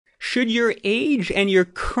Should your age and your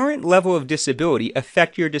current level of disability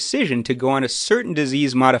affect your decision to go on a certain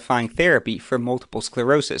disease-modifying therapy for multiple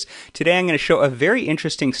sclerosis? Today I'm going to show a very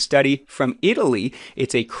interesting study from Italy.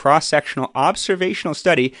 It's a cross-sectional observational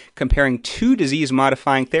study comparing two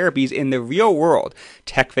disease-modifying therapies in the real world,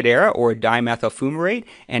 Tecfidera or dimethyl fumarate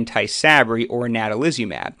and Tysabri or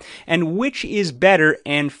natalizumab, and which is better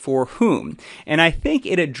and for whom. And I think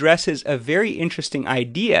it addresses a very interesting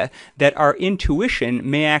idea that our intuition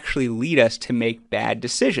may actually lead us to make bad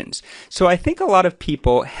decisions. So I think a lot of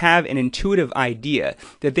people have an intuitive idea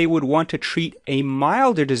that they would want to treat a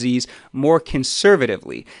milder disease more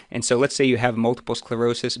conservatively. And so let's say you have multiple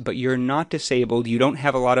sclerosis, but you're not disabled, you don't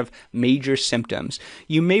have a lot of major symptoms.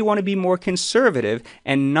 You may want to be more conservative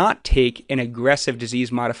and not take an aggressive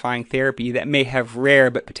disease-modifying therapy that may have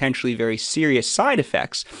rare but potentially very serious side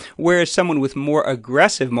effects, whereas someone with more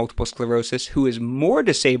aggressive multiple sclerosis who is more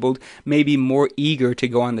disabled may be more eager to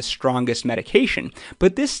go on the strongest medication.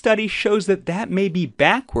 But this study shows that that may be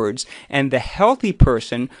backwards, and the healthy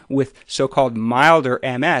person with so-called milder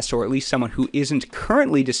MS, or at least someone who isn't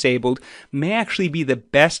currently disabled, may actually be the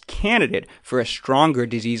best candidate for a stronger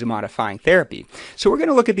disease-modifying therapy. So we're going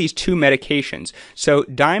to look at these two medications. So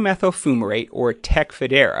dimethyl fumarate, or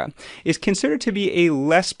Tecfidera, is considered to be a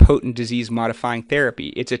less potent disease-modifying therapy.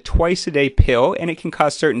 It's a twice-a-day pill, and it can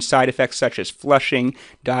cause certain side effects such as flushing,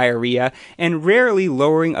 diarrhea, and rarely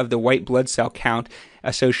lowering of the white blood cell count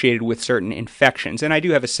associated with certain infections. And I do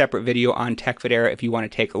have a separate video on Tecfidera if you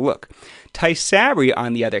want to take a look. Tysabri,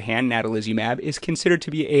 on the other hand, natalizumab, is considered to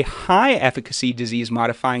be a high-efficacy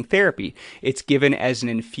disease-modifying therapy. It's given as an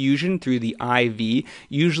infusion through the IV,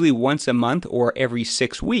 usually once a month or every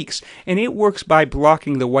 6 weeks, and it works by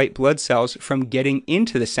blocking the white blood cells from getting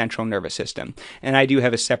into the central nervous system. And I do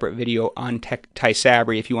have a separate video on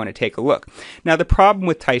Tysabri if you want to take a look. Now, the problem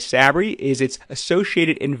with Tysabri is it's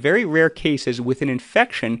associated in very rare cases with an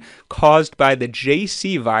infection caused by the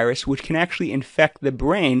JC virus, which can actually infect the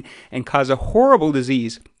brain and cause a horrible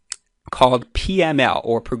disease called PML,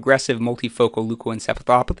 or progressive multifocal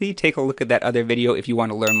leukoencephalopathy. Take a look at that other video if you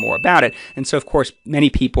want to learn more about it. And so, of course, many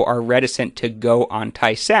people are reticent to go on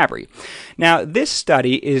Tysabri. Now, this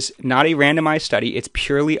study is not a randomized study. It's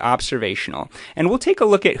purely observational. And we'll take a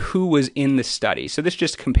look at who was in the study. So this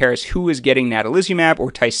just compares who is getting natalizumab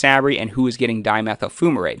or Tysabri and who is getting dimethyl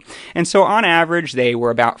fumarate. And so on average, they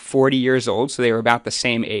were about 40 years old, so they were about the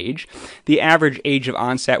same age. The average age of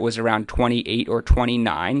onset was around 28 or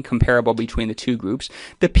 29, comparable between the two groups.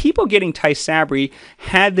 The people getting Tysabri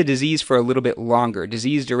had the disease for a little bit longer,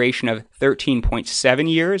 disease duration of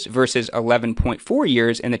 13.7 years versus 11.4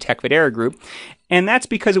 years in the Tecfidera group. And that's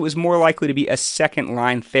because it was more likely to be a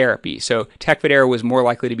second-line therapy. So Tecfidera was more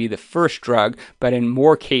likely to be the first drug, but in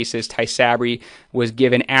more cases, Tysabri was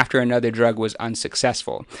given after another drug was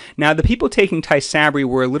unsuccessful. Now, the people taking Tysabri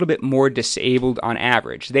were a little bit more disabled on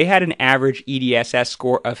average. They had an average EDSS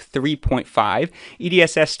score of 3.5.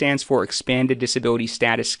 EDSS stands for Expanded Disability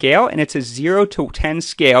Status Scale, and it's a 0 to 10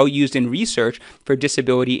 scale used in research for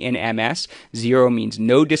disability in MS. 0 means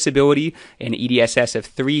no disability. An EDSS of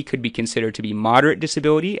 3 could be considered to be moderate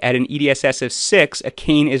disability. At an EDSS of 6, a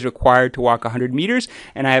cane is required to walk 100 meters,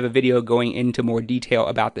 and I have a video going into more detail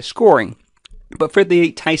about the scoring. But for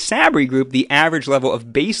the Tysabri group, the average level of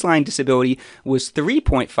baseline disability was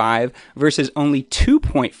 3.5 versus only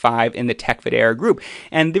 2.5 in the Tecfidera group.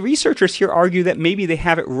 And the researchers here argue that maybe they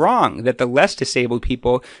have it wrong, that the less disabled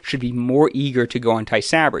people should be more eager to go on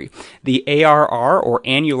Tysabri. The ARR, or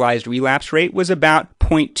annualized relapse rate, was about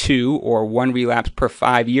 0.2, or 1 relapse per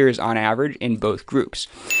 5 years on average in both groups.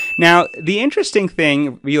 Now, the interesting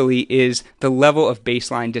thing really is the level of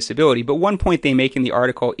baseline disability, but one point they make in the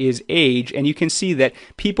article is age, and you can see that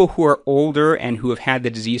people who are older and who have had the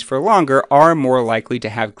disease for longer are more likely to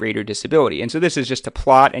have greater disability. And so this is just a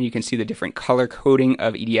plot, and you can see the different color coding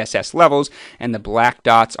of EDSS levels, and the black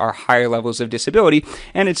dots are higher levels of disability.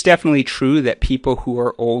 And it's definitely true that people who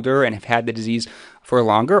are older and have had the disease for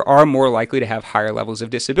longer are more likely to have higher levels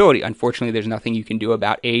of disability. Unfortunately, there's nothing you can do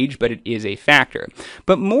about age, but it is a factor.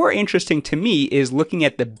 But more interesting to me is looking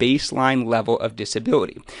at the baseline level of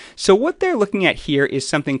disability. So what they're looking at here is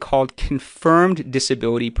something called confirmed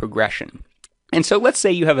disability progression. And so let's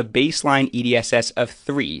say you have a baseline EDSS of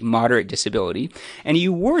 3, moderate disability, and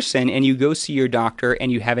you worsen and you go see your doctor and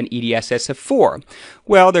you have an EDSS of 4.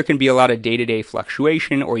 Well, there can be a lot of day-to-day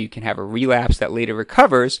fluctuation, or you can have a relapse that later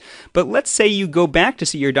recovers, but let's say you go back to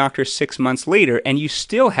see your doctor 6 months later and you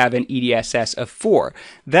still have an EDSS of 4.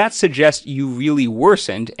 That suggests you really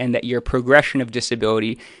worsened and that your progression of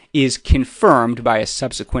disability is confirmed by a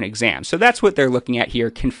subsequent exam. So that's what they're looking at here,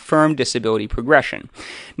 confirmed disability progression.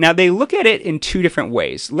 Now, they look at it in two different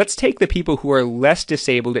ways. Let's take the people who are less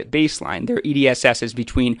disabled at baseline. Their EDSS is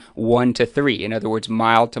between 1 to 3, in other words,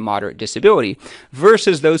 mild to moderate disability,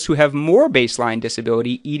 versus those who have more baseline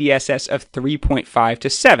disability, EDSS of 3.5 to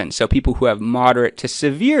 7, so people who have moderate to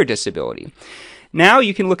severe disability. Now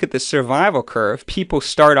you can look at the survival curve. People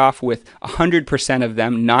start off with 100% of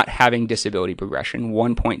them not having disability progression,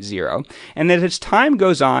 1.0, and then as time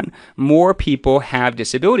goes on, more people have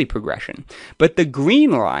disability progression. But the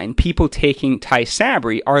green line, people taking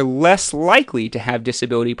Tysabri, are less likely to have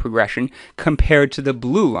disability progression compared to the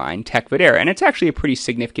blue line, Tecfidera, and it's actually a pretty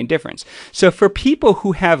significant difference. So for people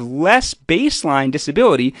who have less baseline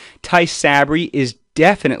disability, Tysabri is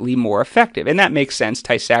definitely more effective. And that makes sense.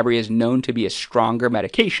 Tysabri is known to be a stronger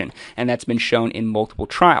medication, and that's been shown in multiple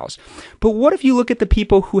trials. But what if you look at the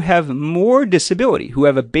people who have more disability, who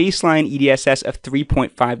have a baseline EDSS of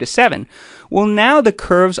 3.5 to 7? Well, now the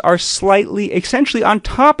curves are slightly, essentially on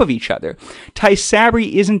top of each other.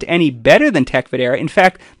 Tysabri isn't any better than Tecfidera. In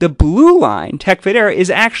fact, the blue line, Tecfidera, is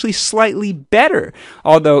actually slightly better,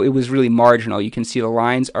 although it was really marginal. You can see the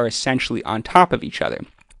lines are essentially on top of each other.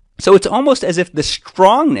 So it's almost as if the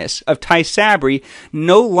strongness of Tysabri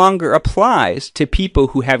no longer applies to people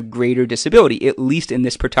who have greater disability, at least in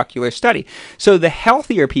this particular study. So the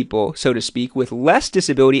healthier people, so to speak, with less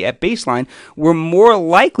disability at baseline were more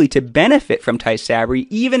likely to benefit from Tysabri,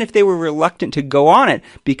 even if they were reluctant to go on it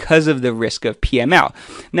because of the risk of PML.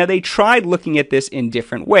 Now, they tried looking at this in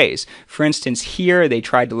different ways. For instance, here they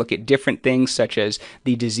tried to look at different things such as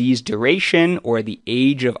the disease duration or the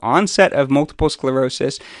age of onset of multiple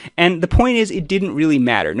sclerosis. And the point is, it didn't really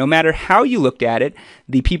matter. No matter how you looked at it,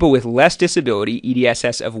 the people with less disability,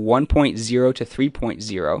 EDSS of 1.0 to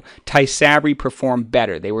 3.0, Tysabri performed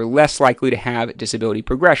better. They were less likely to have disability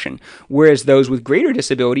progression. Whereas those with greater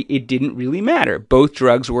disability, it didn't really matter. Both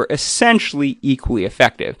drugs were essentially equally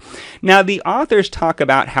effective. Now, the authors talk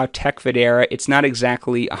about how Tecfidera, it's not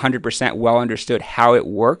exactly 100% well understood how it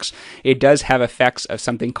works. It does have effects of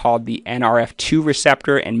something called the NRF2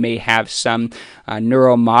 receptor and may have some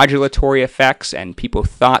neuromodulatory effects, and people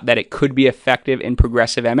thought that it could be effective in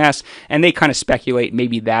progressive MS, and they kind of speculate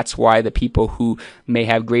maybe that's why the people who may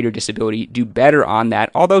have greater disability do better on that,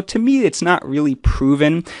 although to me it's not really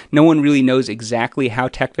proven. No one really knows exactly how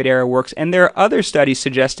Tecfidera works, and there are other studies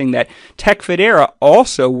suggesting that Tecfidera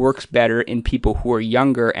also works better in people who are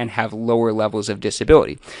younger and have lower levels of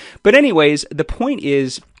disability. But anyways, the point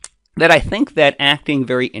is that I think that acting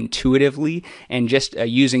very intuitively and just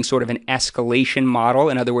using sort of an escalation model,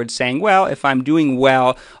 in other words, saying, well, if I'm doing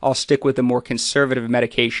well, I'll stick with the more conservative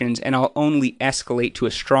medications and I'll only escalate to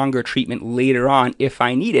a stronger treatment later on if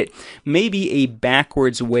I need it, may be a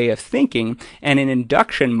backwards way of thinking, and an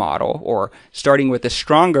induction model, or starting with a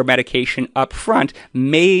stronger medication up front,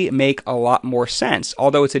 may make a lot more sense.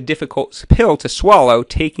 Although it's a difficult pill to swallow,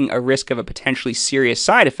 taking a risk of a potentially serious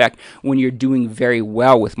side effect when you're doing very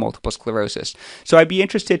well with multiple sclerosis. So I'd be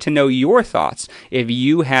interested to know your thoughts. If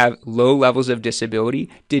you have low levels of disability,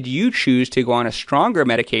 did you choose to go on a stronger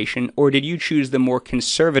medication, or did you choose the more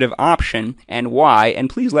conservative option, and why?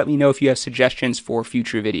 And please let me know if you have suggestions for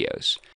future videos.